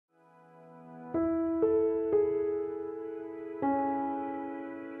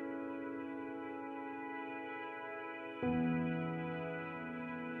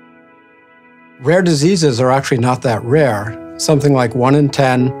Rare diseases are actually not that rare. Something like 1 in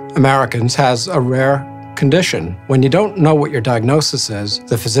 10 Americans has a rare condition. When you don't know what your diagnosis is,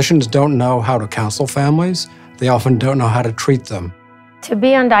 the physicians don't know how to counsel families. They often don't know how to treat them. To be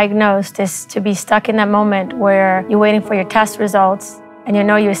undiagnosed is to be stuck in that moment where you're waiting for your test results and you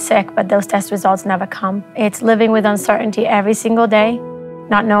know you're sick, but those test results never come. It's living with uncertainty every single day,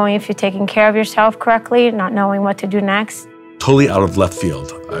 not knowing if you're taking care of yourself correctly, not knowing what to do next. Totally out of left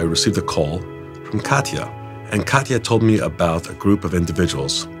field, I received a call from Katya. And Katya told me about a group of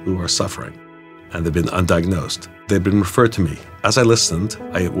individuals who are suffering, and they've been undiagnosed. They've been referred to me. As I listened,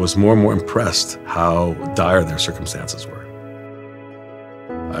 I was more and more impressed how dire their circumstances were.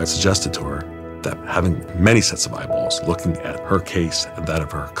 I suggested to her that having many sets of eyeballs looking at her case and that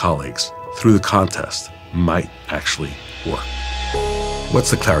of her colleagues through the contest might actually work.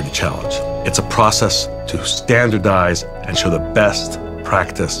 What's the Clarity Challenge? It's a process to standardize and show the best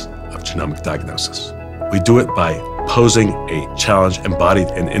practice of genomic diagnosis. We do it by posing a challenge embodied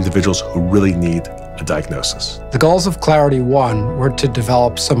in individuals who really need a diagnosis. The goals of Clarity 1 were to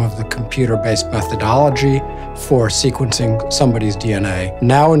develop some of the computer-based methodology for sequencing somebody's DNA.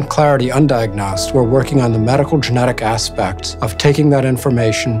 Now in Clarity Undiagnosed, we're working on the medical genetic aspects of taking that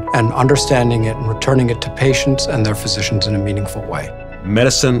information and understanding it and returning it to patients and their physicians in a meaningful way.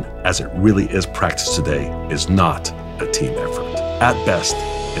 Medicine, as it really is practiced today, is not a team effort. At best,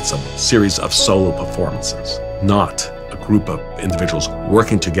 it's a series of solo performances, not a group of individuals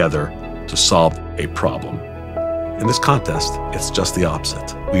working together to solve a problem. In this contest, it's just the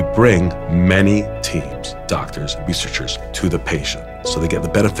opposite. We bring many teams, doctors, researchers, to the patient, so they get the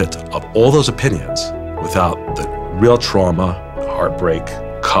benefit of all those opinions without the real trauma, heartbreak,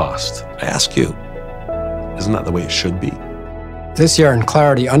 cost. I ask you, isn't that the way it should be? This year in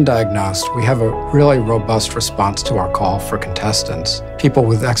Clarity Undiagnosed, we have a really robust response to our call for contestants. People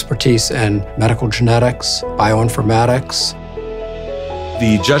with expertise in medical genetics, bioinformatics.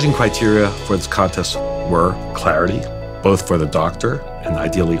 The judging criteria for this contest were clarity, both for the doctor and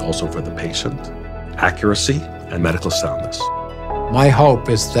ideally also for the patient, accuracy, and medical soundness. My hope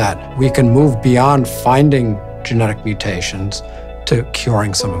is that we can move beyond finding genetic mutations to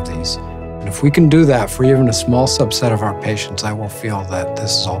curing some of these. And if we can do that for even a small subset of our patients, I will feel that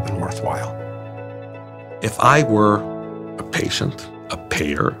this has all been worthwhile. If I were a patient, a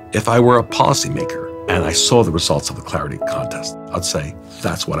payer, if I were a policymaker, and I saw the results of the Clarity contest, I'd say,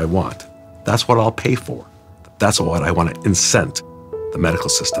 that's what I want. That's what I'll pay for. That's what I want to incent the medical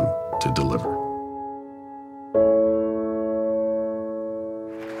system to deliver.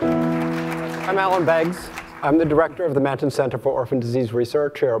 I'm Alan Beggs. I'm the director of the Manton Center for Orphan Disease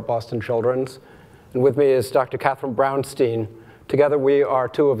Research here at Boston Children's. And with me is Dr. Catherine Brownstein. Together, we are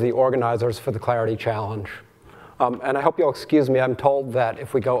two of the organizers for the Clarity Challenge. And I hope you'll excuse me. I'm told that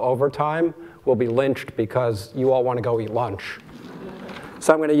if we go overtime, we'll be lynched because you all want to go eat lunch.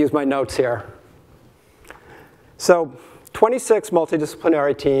 So I'm going to use my notes here. So 26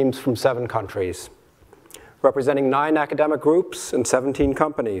 multidisciplinary teams from 7 countries, representing 9 academic groups and 17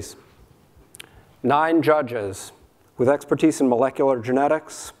 companies. 9 judges with expertise in molecular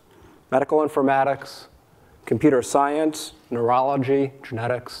genetics, medical informatics, computer science, neurology,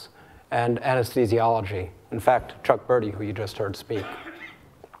 genetics, and anesthesiology. In fact, Chuck Birdie, who you just heard speak.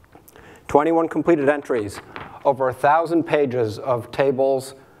 21 completed entries, over 1,000 pages of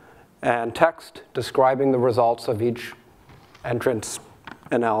tables and text describing the results of each entrance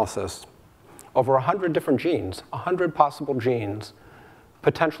analysis. Over 100 different genes, 100 possible genes,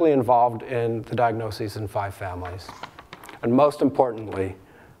 potentially involved in the diagnoses in 5 families. And most importantly,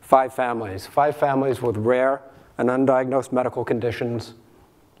 5 families with rare and undiagnosed medical conditions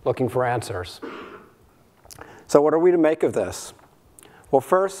looking for answers. So what are we to make of this? Well,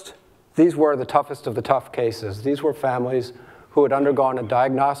 first, these were the toughest of the tough cases. These were families who had undergone a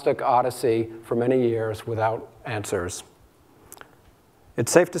diagnostic odyssey for many years without answers.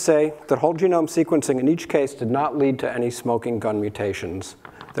 It's safe to say that whole genome sequencing in each case did not lead to any smoking gun mutations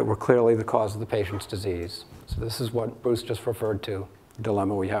that were clearly the cause of the patient's disease. So this is what Bruce just referred to, the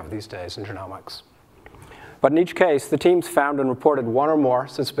dilemma we have these days in genomics. But in each case, the teams found and reported 1 or more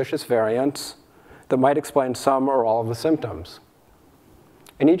suspicious variants that might explain some or all of the symptoms.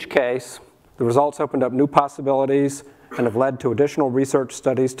 In each case, the results opened up new possibilities and have led to additional research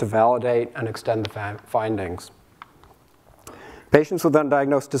studies to validate and extend the findings. Patients with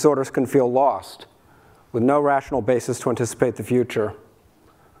undiagnosed disorders can feel lost, with no rational basis to anticipate the future.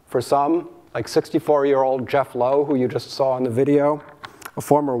 For some, like 64-year-old Jeff Lowe, who you just saw in the video, a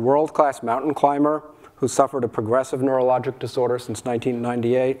former world-class mountain climber who suffered a progressive neurologic disorder since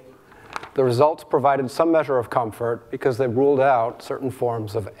 1998, the results provided some measure of comfort because they ruled out certain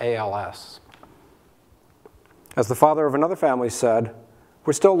forms of ALS. As the father of another family said,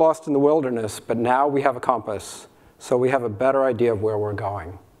 "We're still lost in the wilderness, but now we have a compass, so we have a better idea of where we're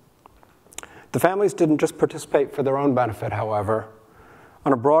going." The families didn't just participate for their own benefit, however.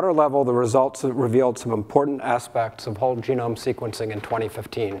 On a broader level, the results revealed some important aspects of whole genome sequencing in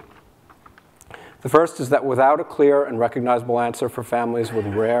 2015. The first is that without a clear and recognizable answer for families with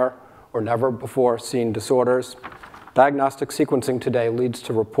rare or never-before-seen disorders, diagnostic sequencing today leads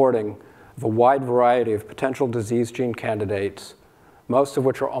to reporting of a wide variety of potential disease gene candidates, most of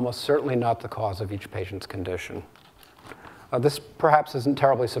which are almost certainly not the cause of each patient's condition. This perhaps isn't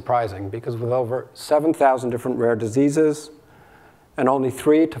terribly surprising, because with over 7,000 different rare diseases and only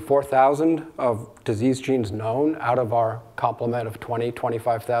 3,000 to 4,000 of disease genes known out of our complement of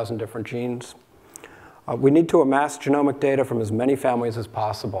 25,000 different genes, we need to amass genomic data from as many families as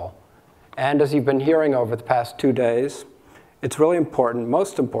possible. And as you've been hearing over the past 2 days, it's really important,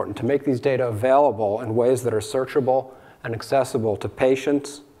 most important, to make these data available in ways that are searchable and accessible to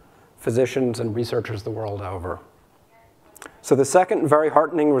patients, physicians, and researchers the world over. So the second and very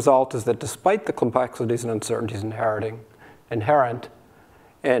heartening result is that despite the complexities and uncertainties inherent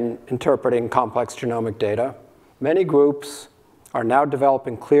in interpreting complex genomic data, many groups are now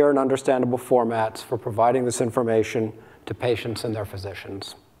developing clear and understandable formats for providing this information to patients and their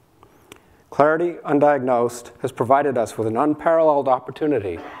physicians. CLARITY Undiagnosed has provided us with an unparalleled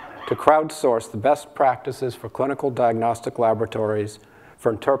opportunity to crowdsource the best practices for clinical diagnostic laboratories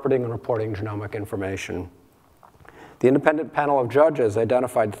for interpreting and reporting genomic information. The independent panel of judges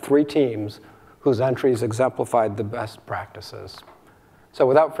identified 3 teams whose entries exemplified the best practices. So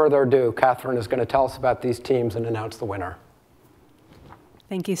without further ado, Catherine is going to tell us about these teams and announce the winner.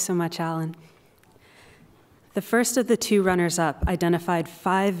 Thank you so much, Alan. The first of the 2 runners-up identified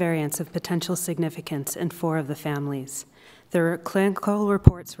 5 variants of potential significance in 4 of the families. Their clinical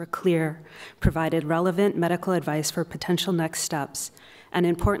reports were clear, provided relevant medical advice for potential next steps, and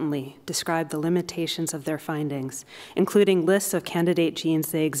importantly, described the limitations of their findings, including lists of candidate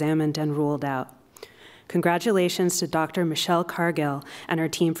genes they examined and ruled out. Congratulations to Dr. Michelle Cargill and her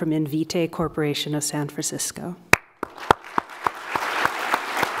team from Invitae Corporation of San Francisco.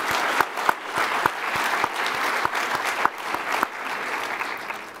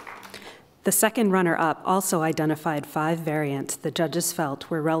 The second runner-up also identified 5 variants the judges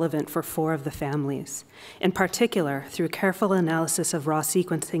felt were relevant for 4 of the families. In particular, through careful analysis of raw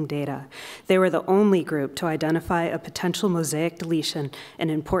sequencing data, they were the only group to identify a potential mosaic deletion,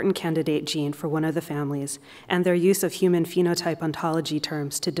 an important candidate gene for one of the families, and their use of human phenotype ontology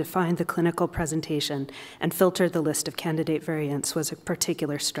terms to define the clinical presentation and filter the list of candidate variants was a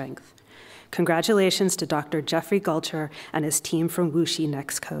particular strength. Congratulations to Dr. Jeffrey Gulcher and his team from WuXi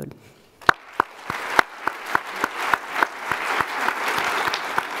NextCode.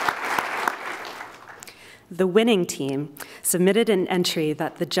 The winning team submitted an entry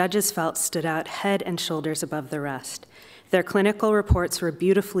that the judges felt stood out head and shoulders above the rest. Their clinical reports were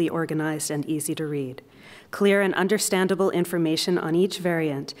beautifully organized and easy to read. Clear and understandable information on each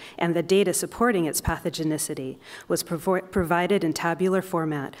variant and the data supporting its pathogenicity was provided in tabular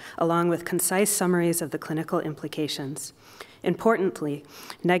format, along with concise summaries of the clinical implications. Importantly,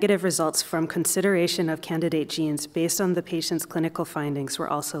 negative results from consideration of candidate genes based on the patient's clinical findings were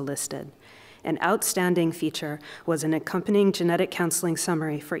also listed. An outstanding feature was an accompanying genetic counseling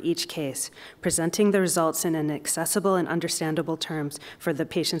summary for each case, presenting the results in an accessible and understandable terms for the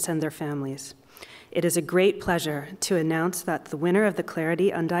patients and their families. It is a great pleasure to announce that the winner of the CLARITY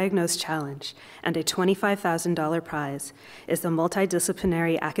Undiagnosed Challenge and a $25,000 prize is the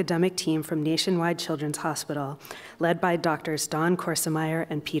multidisciplinary academic team from Nationwide Children's Hospital, led by Drs. Don Korsemeyer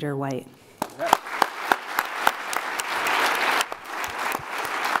and Peter White.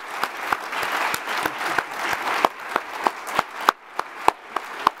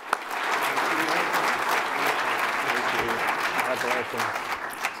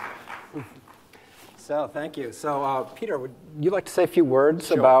 So thank you. So Peter, would you like to say a few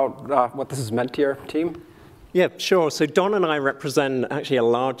words about what this has meant to your team? Yeah, sure. So Don and I represent actually a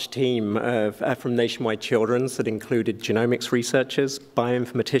large team from Nationwide Children's that included genomics researchers,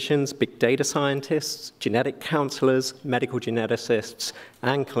 bioinformaticians, big data scientists, genetic counselors, medical geneticists,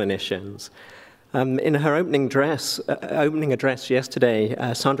 and clinicians. In her opening address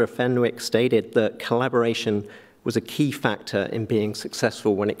yesterday, Sandra Fenwick stated that collaboration was a key factor in being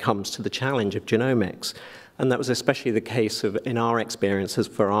successful when it comes to the challenge of genomics. And that was especially the case in our experiences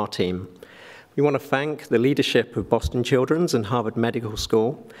for our team. We want to thank the leadership of Boston Children's and Harvard Medical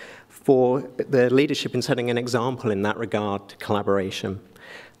School for their leadership in setting an example in that regard to collaboration.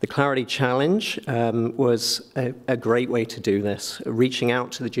 The Clarity Challenge was a great way to do this, reaching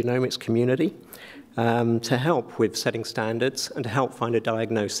out to the genomics community to help with setting standards and to help find a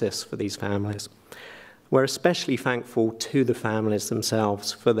diagnosis for these families. We're especially thankful to the families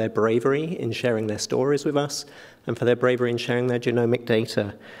themselves for their bravery in sharing their stories with us and for their bravery in sharing their genomic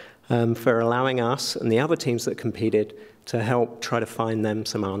data, for allowing us and the other teams that competed to help try to find them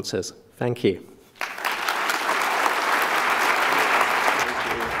some answers. Thank you.